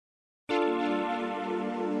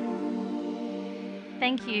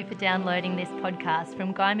Thank you for downloading this podcast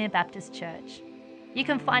from Gymea Baptist Church. You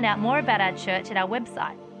can find out more about our church at our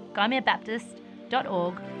website,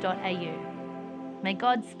 gymeabaptist.org.au. May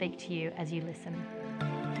God speak to you as you listen.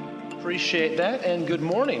 Appreciate that, and good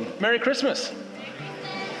morning. Merry Christmas.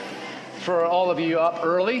 For all of you up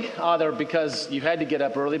early, either because you had to get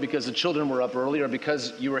up early because the children were up early or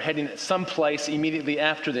because you were heading someplace immediately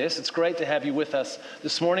after this, it's great to have you with us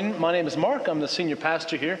this morning. My name is Mark. I'm the senior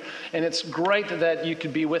pastor here, and it's great that you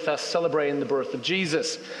could be with us celebrating the birth of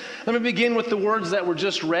Jesus. Let me begin with the words that were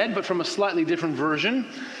just read, but from a slightly different version.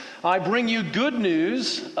 I bring you good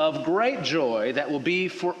news of great joy that will be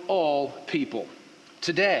for all people.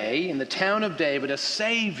 Today, in the town of David, a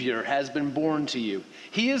Savior has been born to you.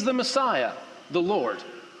 He is the Messiah, the Lord.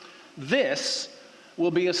 This will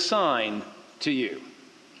be a sign to you.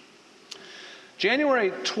 January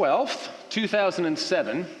 12th,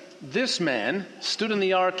 2007, this man stood in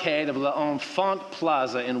the arcade of La Enfant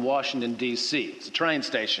Plaza in Washington, D.C. It's a train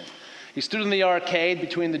station. He stood in the arcade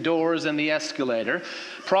between the doors and the escalator,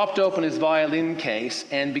 propped open his violin case,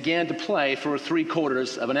 and began to play for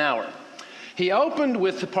 3/4 of an hour. He opened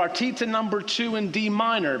with the Partita No. 2 in D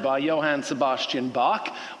minor by Johann Sebastian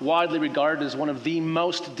Bach, widely regarded as one of the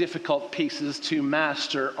most difficult pieces to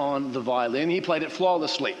master on the violin. He played it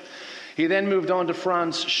flawlessly. He then moved on to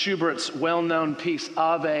Franz Schubert's well-known piece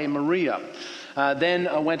Ave Maria. Then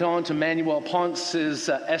went on to Manuel Ponce's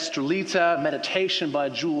Estrellita, Meditation by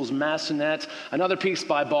Jules Massenet, another piece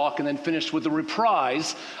by Bach, and then finished with a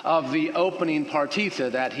reprise of the opening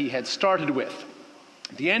partita that he had started with.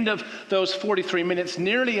 At the end of those 43 minutes,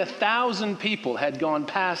 nearly 1,000 people had gone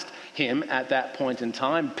past him at that point in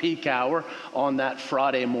time, peak hour on that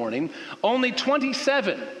Friday morning. Only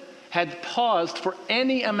 27 had paused for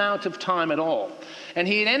any amount of time at all. And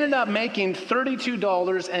he had ended up making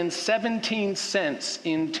 $32.17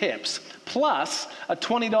 in tips, plus a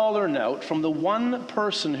 $20 note from the one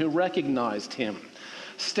person who recognized him.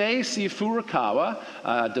 Stacy Furukawa,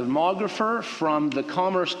 a demographer from the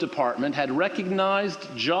Commerce Department, had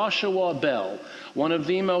recognized Joshua Bell, one of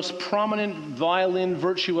the most prominent violin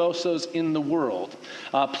virtuosos in the world,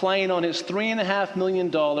 playing on his $3.5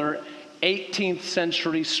 million 18th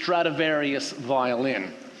century Stradivarius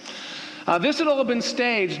violin. This had all been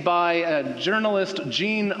staged by journalist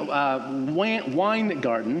Gene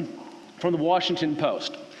Weingarten from the Washington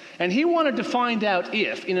Post. And he wanted to find out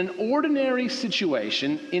if, in an ordinary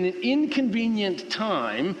situation, in an inconvenient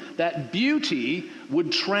time, that beauty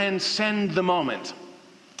would transcend the moment.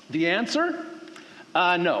 The answer?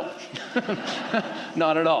 No.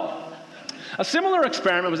 Not at all. A similar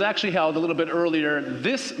experiment was actually held a little bit earlier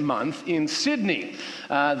this month in Sydney.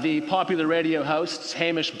 The popular radio hosts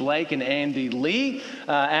Hamish Blake and Andy Lee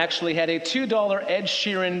actually had a $2 Ed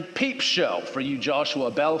Sheeran peep show for you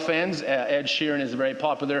Joshua Bell fans. Ed Sheeran is a very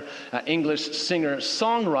popular English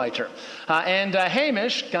singer-songwriter. And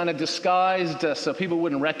Hamish, kind of disguised so people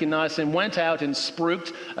wouldn't recognize him, went out and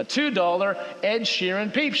spruiked a $2 Ed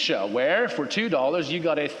Sheeran peep show, where for $2 you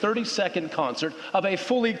got a 30-second concert of a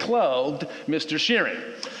fully clothed Mr. Sheeran.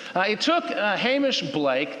 It took Hamish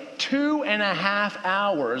Blake 2.5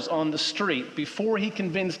 hours on the street before he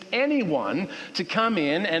convinced anyone to come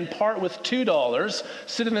in and part with $2,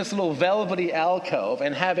 sit in this little velvety alcove,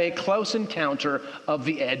 and have a close encounter of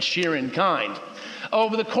the Ed Sheeran kind.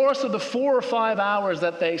 Over the course of the 4 or 5 hours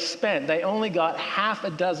that they spent, they only got half a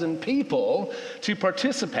dozen people to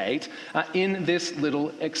participate in this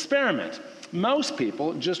little experiment. Most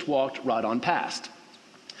people just walked right on past.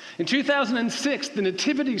 In 2006, The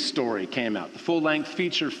Nativity Story came out, the full-length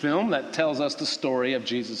feature film that tells us the story of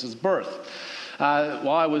Jesus' birth. While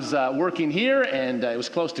I was working here and it was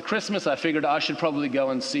close to Christmas, I figured I should probably go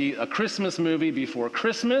and see a Christmas movie before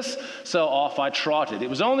Christmas, so off I trotted. It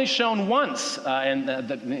was only shown once in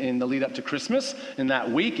the lead up to Christmas in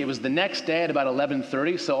that week. It was the next day at about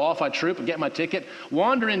 11:30, so off I troop, get my ticket,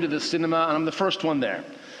 wander into the cinema, and I'm the first one there.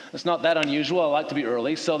 It's not that unusual. I like to be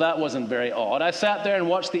early, so that wasn't very odd. I sat there and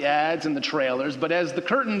watched the ads and the trailers, but as the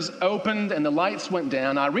curtains opened and the lights went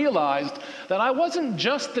down, I realized that I wasn't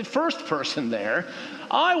just the first person there.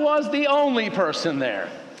 I was the only person there.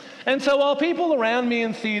 And so while people around me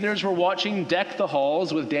in theaters were watching Deck the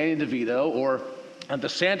Halls with Danny DeVito, or The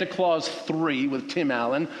Santa Claus 3 with Tim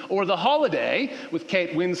Allen, or The Holiday with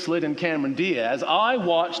Kate Winslet and Cameron Diaz, I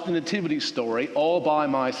watched The Nativity Story all by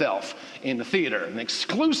myself in the theater, an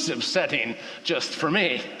exclusive setting just for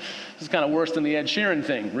me. This is kind of worse than the Ed Sheeran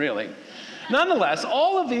thing, really. Nonetheless,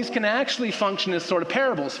 all of these can actually function as sort of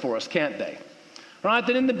parables for us, can't they? Right?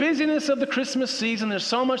 That in the busyness of the Christmas season, there's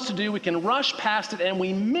so much to do, we can rush past it and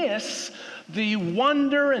we miss the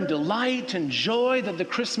wonder and delight and joy that the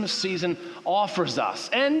Christmas season offers us.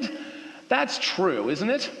 And that's true, isn't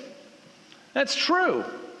it? That's true.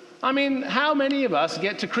 I mean, how many of us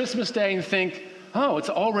get to Christmas Day and think, oh, it's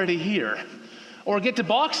already here? Or get to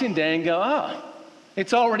Boxing Day and go, oh,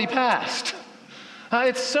 it's already passed.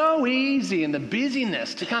 It's so easy in the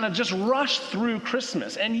busyness to kind of just rush through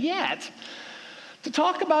Christmas. And yet, to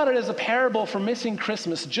talk about it as a parable for missing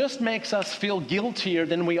Christmas just makes us feel guiltier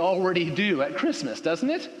than we already do at Christmas, doesn't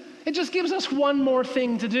it? It just gives us one more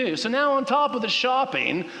thing to do. So now on top of the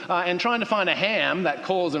shopping and trying to find a ham that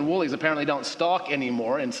Coles and Woolies apparently don't stock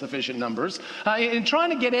anymore in sufficient numbers, and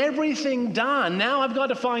trying to get everything done, now I've got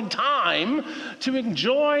to find time to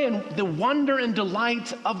enjoy the wonder and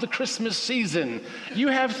delight of the Christmas season. You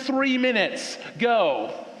have 3 minutes.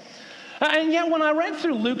 Go. And yet when I read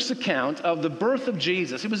through Luke's account of the birth of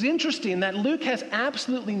Jesus, it was interesting that Luke has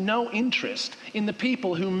absolutely no interest in the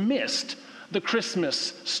people who missed the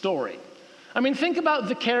Christmas story. I mean, think about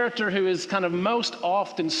the character who is kind of most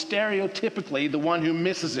often stereotypically the one who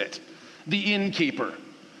misses it, the innkeeper.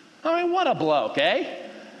 I mean, what a bloke, eh?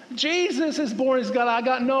 Jesus is born, I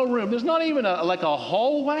got no room. There's not even a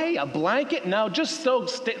hallway, a blanket, no, just so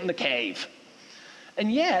sit in the cave.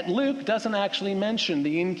 And yet, Luke doesn't actually mention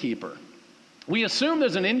the innkeeper. We assume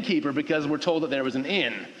there's an innkeeper because we're told that there was an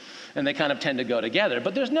inn, and they kind of tend to go together.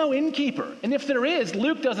 But there's no innkeeper. And if there is,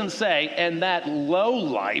 Luke doesn't say, and that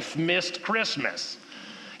lowlife missed Christmas.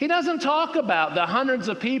 He doesn't talk about the hundreds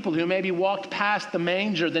of people who maybe walked past the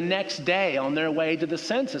manger the next day on their way to the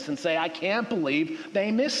census and say, I can't believe they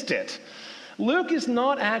missed it. Luke is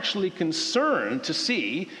not actually concerned to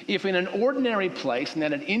see if in an ordinary place and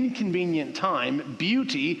at an inconvenient time,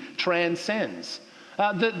 beauty transcends.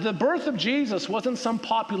 The birth of Jesus wasn't some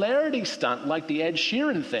popularity stunt like the Ed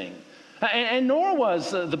Sheeran thing. And nor was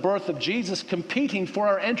the birth of Jesus competing for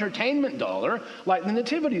our entertainment dollar like the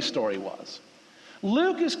Nativity story was.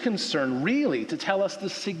 Luke is concerned really to tell us the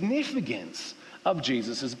significance of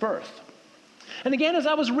Jesus' birth. And again, as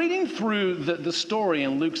I was reading through the story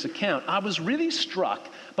in Luke's account, I was really struck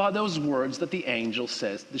by those words that the angel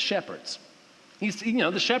says to the shepherds.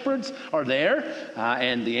 The shepherds are there,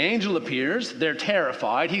 and the angel appears. They're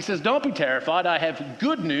terrified. He says, don't be terrified. I have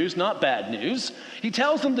good news, not bad news. He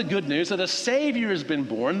tells them the good news that a Savior has been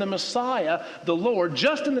born, the Messiah, the Lord,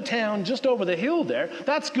 just in the town, just over the hill there.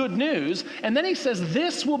 That's good news. And then he says,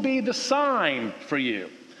 this will be the sign for you.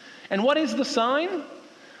 And what is the sign?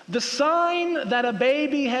 The sign that a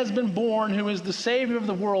baby has been born who is the Savior of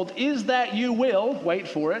the world is that you will, wait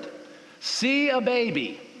for it, see a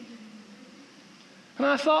baby. And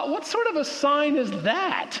I thought, what sort of a sign is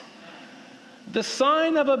that? The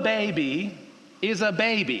sign of a baby is a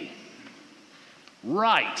baby.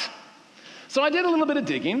 Right. So I did a little bit of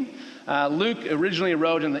digging. Luke originally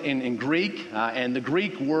wrote in Greek, and the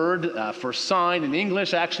Greek word for sign in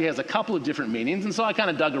English actually has a couple of different meanings, and so I kind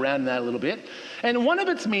of dug around in that a little bit. And one of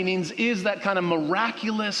its meanings is that kind of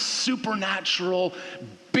miraculous, supernatural,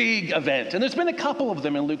 big event. And there's been a couple of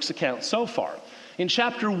them in Luke's account so far. In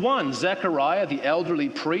chapter 1, Zechariah, the elderly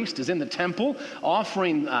priest, is in the temple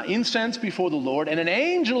offering incense before the Lord, and an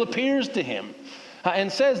angel appears to him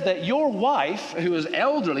and says that your wife, who is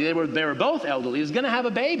elderly, they were both elderly, is going to have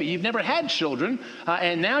a baby. You've never had children,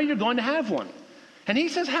 and now you're going to have one. And he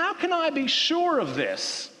says, how can I be sure of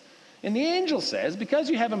this? And the angel says,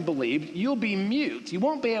 because you haven't believed, you'll be mute. You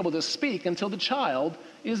won't be able to speak until the child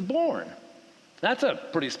is born. That's a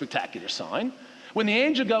pretty spectacular sign. When the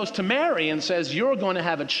angel goes to Mary and says, you're going to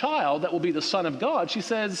have a child that will be the Son of God, she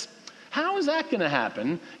says, how is that going to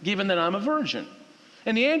happen given that I'm a virgin?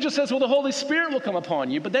 And the angel says, well, the Holy Spirit will come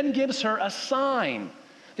upon you, but then gives her a sign.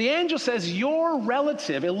 The angel says, your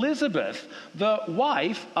relative, Elizabeth, the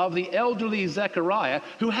wife of the elderly Zechariah,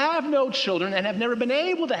 who have no children and have never been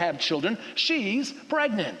able to have children, she's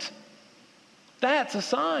pregnant. That's a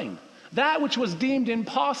sign. That which was deemed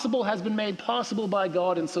impossible has been made possible by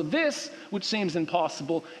God, and so this, which seems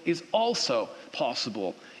impossible, is also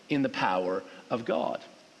possible in the power of God.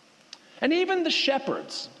 And even the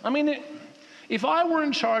shepherds, if I were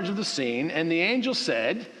in charge of the scene and the angel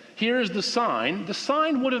said, here's the sign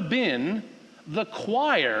would have been the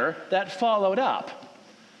choir that followed up.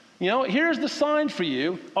 Here's the sign for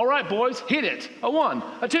you. All right, boys, hit it. A 1,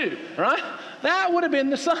 a 2, all right? That would have been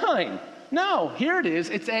the sign. No, here it is.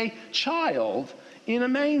 It's a child in a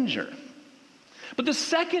manger. But the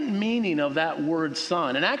second meaning of that word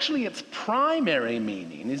son, and actually its primary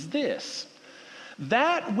meaning, is this: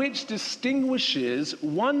 that which distinguishes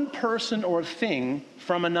one person or thing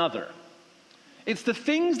from another. It's the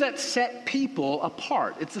things that set people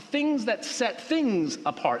apart. It's the things that set things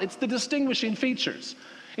apart. It's the distinguishing features.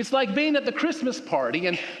 It's like being at the Christmas party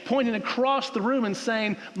and pointing across the room and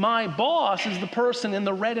saying, my boss is the person in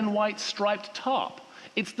the red and white striped top.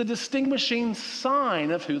 It's the distinguishing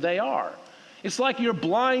sign of who they are. It's like your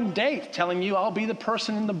blind date telling you, I'll be the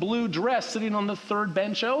person in the blue dress sitting on the third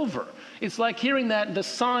bench over. It's like hearing that the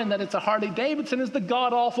sign that it's a Harley Davidson is the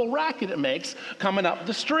god-awful racket it makes coming up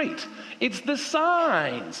the street. It's the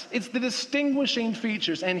signs. It's the distinguishing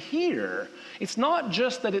features. And here, it's not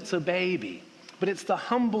just that it's a baby, but it's the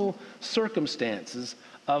humble circumstances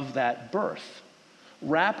of that birth,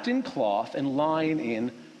 wrapped in cloth and lying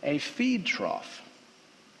in a feed trough.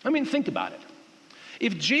 I mean, think about it.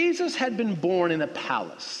 If Jesus had been born in a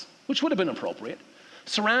palace, which would have been appropriate,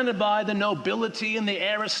 surrounded by the nobility and the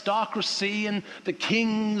aristocracy and the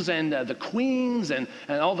kings and the queens and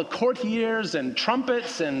all the courtiers and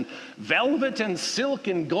trumpets and velvet and silk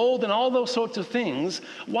and gold and all those sorts of things,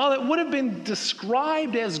 while it would have been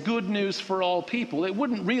described as good news for all people, it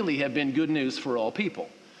wouldn't really have been good news for all people.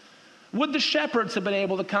 Would the shepherds have been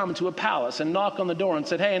able to come to a palace and knock on the door and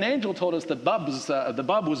said, hey, an angel told us the bub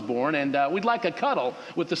was born and we'd like a cuddle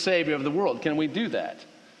with the Savior of the world. Can we do that?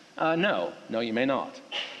 No, you may not.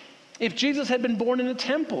 If Jesus had been born in a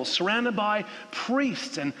temple surrounded by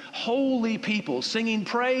priests and holy people singing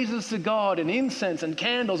praises to God and incense and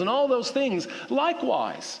candles and all those things,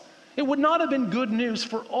 likewise, it would not have been good news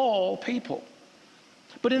for all people.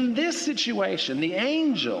 But in this situation, the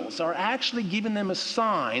angels are actually giving them a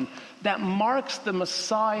sign that marks the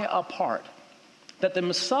Messiah apart. That the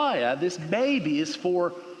Messiah, this baby, is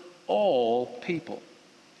for all people.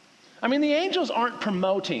 I mean, the angels aren't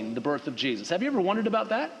promoting the birth of Jesus. Have you ever wondered about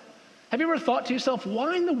that? Have you ever thought to yourself,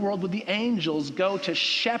 why in the world would the angels go to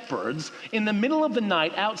shepherds in the middle of the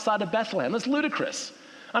night outside of Bethlehem? That's ludicrous.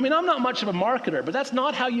 I mean, I'm not much of a marketer, but that's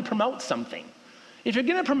not how you promote something. If you're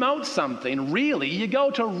going to promote something, really, you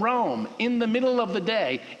go to Rome in the middle of the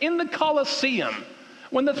day, in the Colosseum,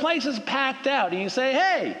 when the place is packed out, and you say,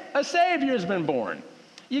 hey, a Savior has been born.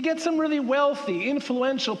 You get some really wealthy,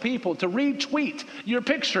 influential people to retweet your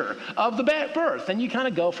picture of the birth, and you kind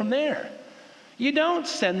of go from there. You don't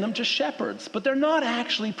send them to shepherds, but they're not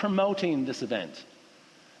actually promoting this event.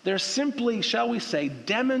 They're simply, shall we say,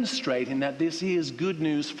 demonstrating that this is good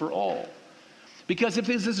news for all. Because if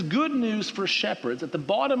this is good news for shepherds at the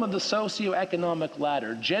bottom of the socioeconomic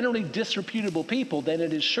ladder, generally disreputable people, then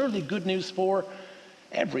it is surely good news for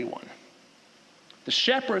everyone. The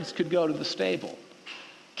shepherds could go to the stable.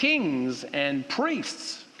 Kings and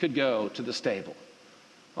priests could go to the stable,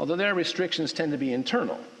 although their restrictions tend to be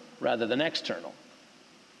internal rather than external.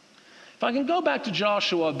 If I can go back to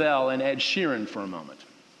Joshua Bell and Ed Sheeran for a moment.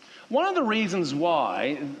 One of the reasons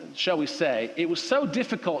why, shall we say, it was so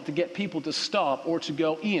difficult to get people to stop or to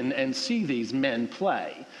go in and see these men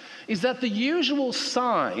play is that the usual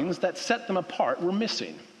signs that set them apart were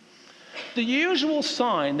missing. The usual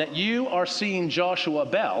sign that you are seeing Joshua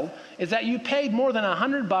Bell is that you paid more than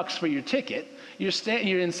 $100 for your ticket.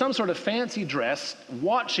 You're in some sort of fancy dress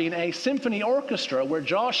watching a symphony orchestra where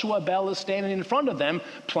Joshua Bell is standing in front of them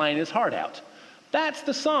playing his heart out. That's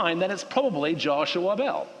the sign that it's probably Joshua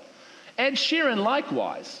Bell. Ed Sheeran,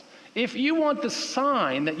 likewise. If you want the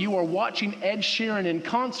sign that you are watching Ed Sheeran in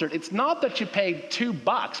concert, it's not that you paid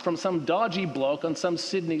 $2 from some dodgy bloke on some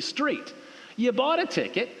Sydney street. You bought a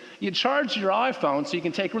ticket, you charged your iPhone so you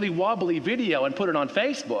can take really wobbly video and put it on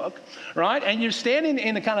Facebook, right? And you're standing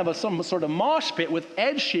in a kind of some sort of mosh pit with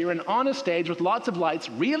Ed Sheeran on a stage with lots of lights,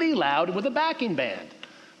 really loud with a backing band.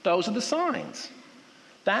 Those are the signs.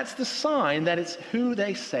 That's the sign that it's who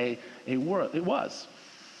they say it was.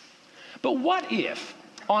 But what if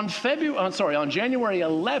on January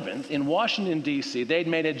 11th in Washington, D.C., they'd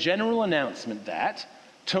made a general announcement that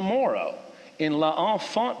tomorrow in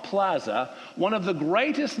L'Enfant Plaza, one of the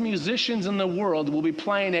greatest musicians in the world will be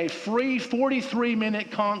playing a free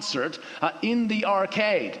 43-minute concert in the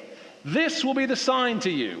arcade. This will be the sign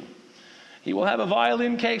to you. He will have a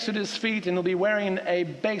violin case at his feet and he'll be wearing a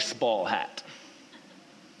baseball hat.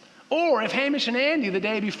 Or if Hamish and Andy the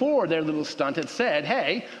day before their little stunt had said,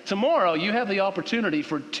 hey, tomorrow you have the opportunity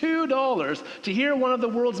for $2 to hear one of the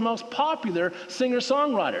world's most popular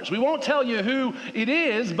singer-songwriters. We won't tell you who it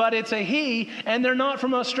is, but it's a he, and they're not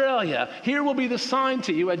from Australia. Here will be the sign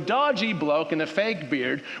to you. A dodgy bloke in a fake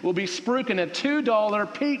beard will be spruiking a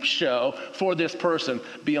 $2 peep show for this person.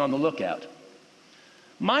 Be on the lookout.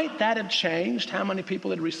 Might that have changed how many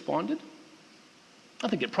people had responded? I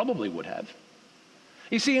think it probably would have.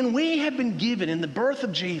 You see, and we have been given, in the birth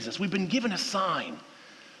of Jesus, we've been given a sign.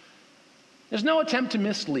 There's no attempt to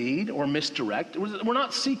mislead or misdirect. We're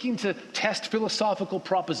not seeking to test philosophical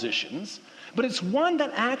propositions, but it's one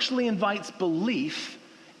that actually invites belief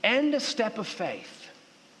and a step of faith.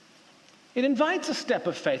 It invites a step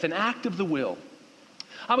of faith, an act of the will.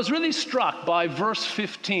 I was really struck by verse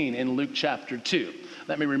 15 in Luke chapter 2.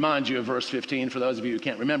 Let me remind you of verse 15 for those of you who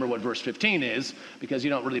can't remember what verse 15 is, because you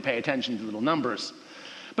don't really pay attention to little numbers.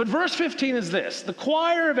 But verse 15 is this: the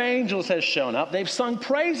choir of angels has shown up, they've sung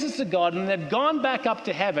praises to God, and they've gone back up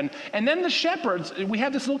to heaven. And then the shepherds, we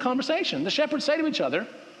have this little conversation. The shepherds say to each other,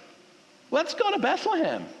 let's go to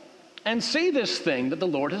Bethlehem and see this thing that the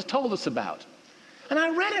Lord has told us about. And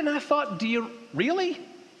I read it and I thought, do you really?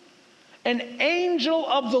 An angel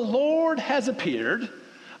of the Lord has appeared.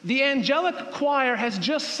 The angelic choir has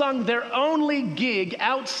just sung their only gig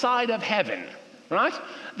outside of heaven, right?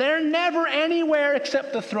 They're never anywhere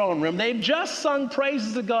except the throne room. They've just sung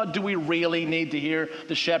praises to God. Do we really need to hear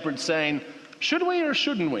the shepherds saying, should we or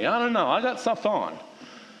shouldn't we? I don't know. I got stuff on.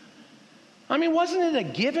 I mean, wasn't it a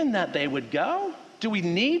given that they would go? Do we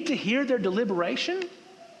need to hear their deliberation?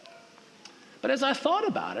 But as I thought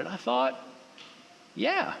about it, I thought,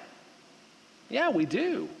 yeah, we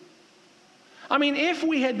do. I mean, if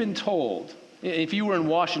we had been told, if you were in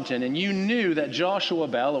Washington and you knew that Joshua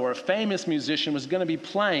Bell or a famous musician was going to be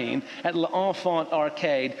playing at L'Enfant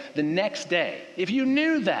Arcade the next day, if you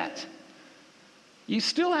knew that, you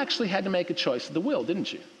still actually had to make a choice of the will,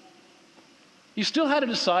 didn't you? You still had to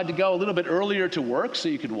decide to go a little bit earlier to work so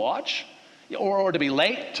you could watch, or to be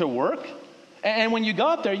late to work. And when you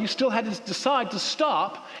got there, you still had to decide to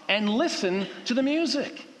stop and listen to the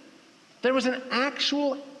music. There was an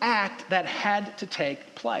actual act that had to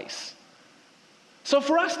take place. So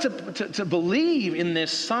for us to believe in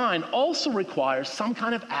this sign also requires some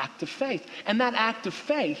kind of act of faith. And that act of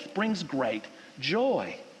faith brings great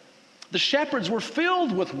joy. The shepherds were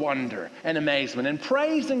filled with wonder and amazement and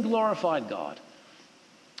praised and glorified God.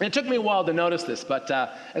 And it took me a while to notice this, but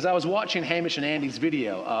as I was watching Hamish and Andy's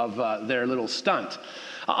video of their little stunt,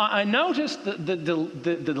 I noticed the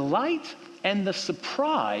delight and the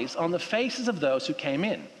surprise on the faces of those who came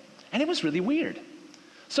in. And it was really weird.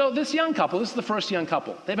 So this young couple, this is the first young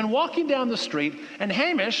couple, they've been walking down the street, and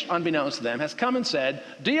Hamish, unbeknownst to them, has come and said,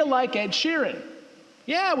 do you like Ed Sheeran?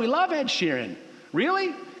 Yeah, we love Ed Sheeran.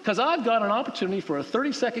 Really? Because I've got an opportunity for a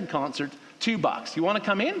 30-second concert, $2. You want to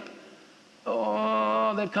come in?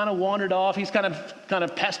 Oh, they've kind of wandered off. He's kind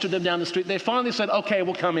of pestered them down the street. They finally said, okay,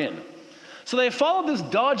 we'll come in. So they followed this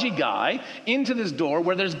dodgy guy into this door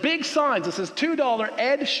where there's big signs that says $2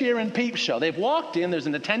 Ed Sheeran Peep Show. They've walked in, there's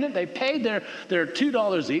an attendant, they paid their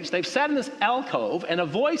 $2 each. They've sat in this alcove, and a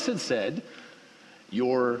voice had said,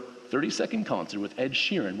 your 30-second concert with Ed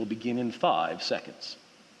Sheeran will begin in 5 seconds.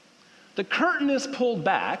 The curtain is pulled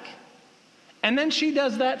back, and then she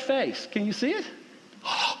does that face. Can you see it?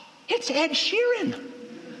 Oh, it's Ed Sheeran.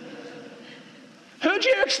 Who'd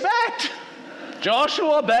you expect?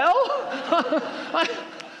 Joshua Bell? I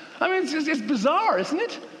mean, it's bizarre, isn't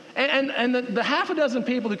it? And the half a dozen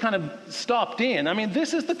people who kind of stopped in, I mean,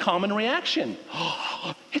 this is the common reaction.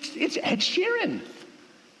 Oh, it's Ed Sheeran.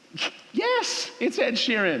 Yes, it's Ed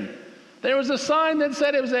Sheeran. There was a sign that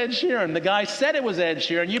said it was Ed Sheeran. The guy said it was Ed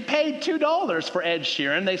Sheeran. You paid $2 for Ed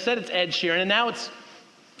Sheeran. They said it's Ed Sheeran, and now it's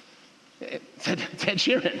Ed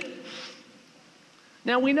Sheeran.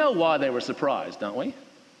 Now, we know why they were surprised, don't we?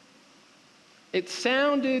 It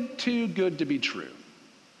sounded too good to be true.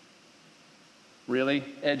 Really?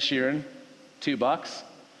 Ed Sheeran? $2?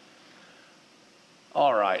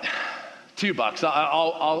 All right, $2.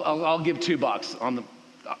 I'll give $2 on the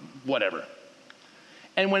whatever.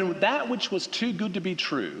 And when that which was too good to be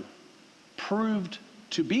true proved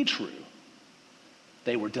to be true,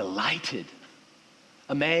 they were delighted,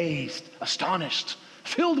 amazed, astonished,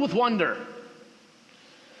 filled with wonder.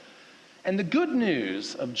 And the good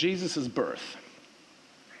news of Jesus' birth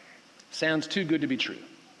sounds too good to be true.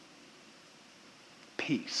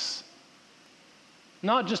 Peace.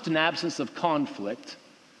 Not just an absence of conflict,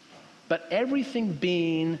 but everything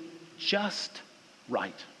being just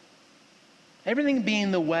right. Everything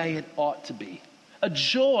being the way it ought to be. A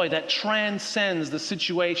joy that transcends the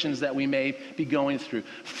situations that we may be going through.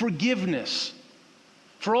 Forgiveness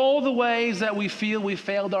for all the ways that we feel we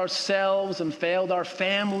failed ourselves and failed our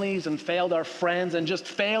families and failed our friends and just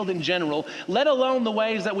failed in general, let alone the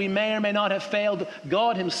ways that we may or may not have failed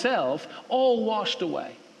God himself, all washed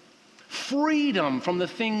away. Freedom from the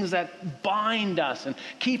things that bind us and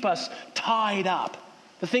keep us tied up.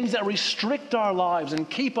 The things that restrict our lives and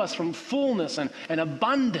keep us from fullness and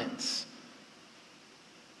abundance.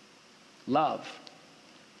 Love.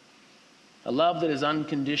 A love that is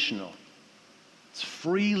unconditional. It's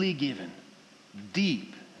freely given.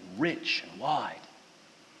 deep and rich and wide.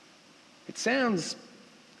 It sounds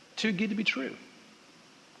too good to be true.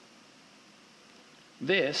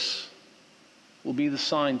 This will be the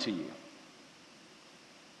sign to you.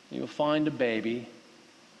 You'll find a baby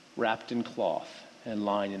wrapped in cloth and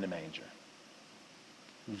lying in a manger.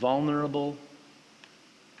 Vulnerable,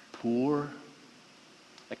 poor,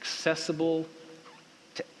 accessible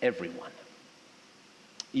to everyone,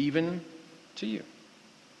 even to you.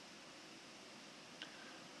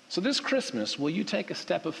 So this Christmas, will you take a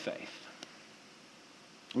step of faith?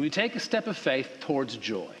 Will you take a step of faith towards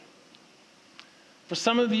joy? For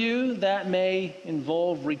some of you, that may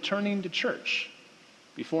involve returning to church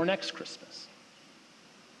before next Christmas.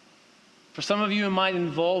 For some of you, it might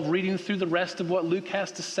involve reading through the rest of what Luke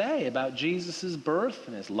has to say about Jesus' birth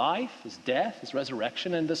and his life, his death, his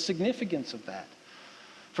resurrection, and the significance of that.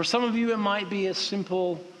 For some of you, it might be as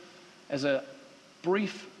simple as a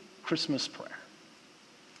brief Christmas prayer.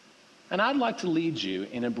 And I'd like to lead you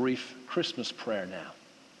in a brief Christmas prayer now.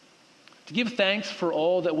 To give thanks for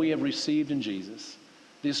all that we have received in Jesus,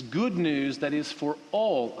 this good news that is for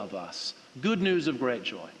all of us, good news of great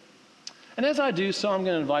joy. And as I do so, I'm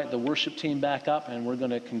going to invite the worship team back up, and we're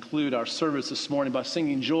going to conclude our service this morning by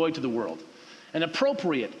singing Joy to the World, an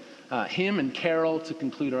appropriate hymn and carol to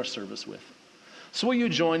conclude our service with. So will you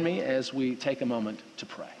join me as we take a moment to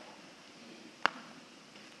pray?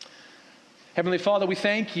 Heavenly Father, we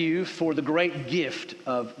thank you for the great gift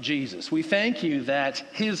of Jesus. We thank you that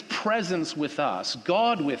his presence with us,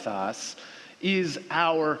 God with us, is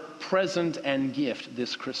our present and gift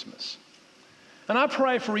this Christmas. And I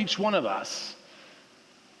pray for each one of us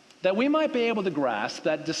that we might be able to grasp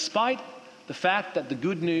that despite the fact that the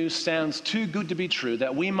good news sounds too good to be true,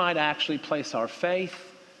 that we might actually place our faith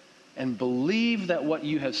and believe that what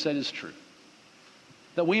you have said is true.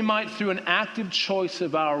 That we might, through an active choice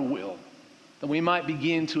of our will, that we might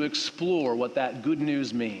begin to explore what that good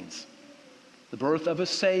news means. The birth of a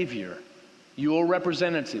Savior, your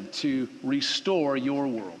representative to restore your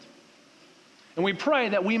world. And we pray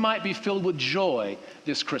that we might be filled with joy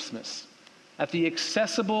this Christmas at the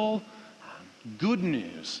accessible good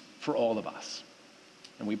news for all of us.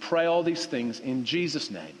 And we pray all these things in Jesus'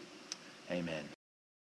 name. Amen.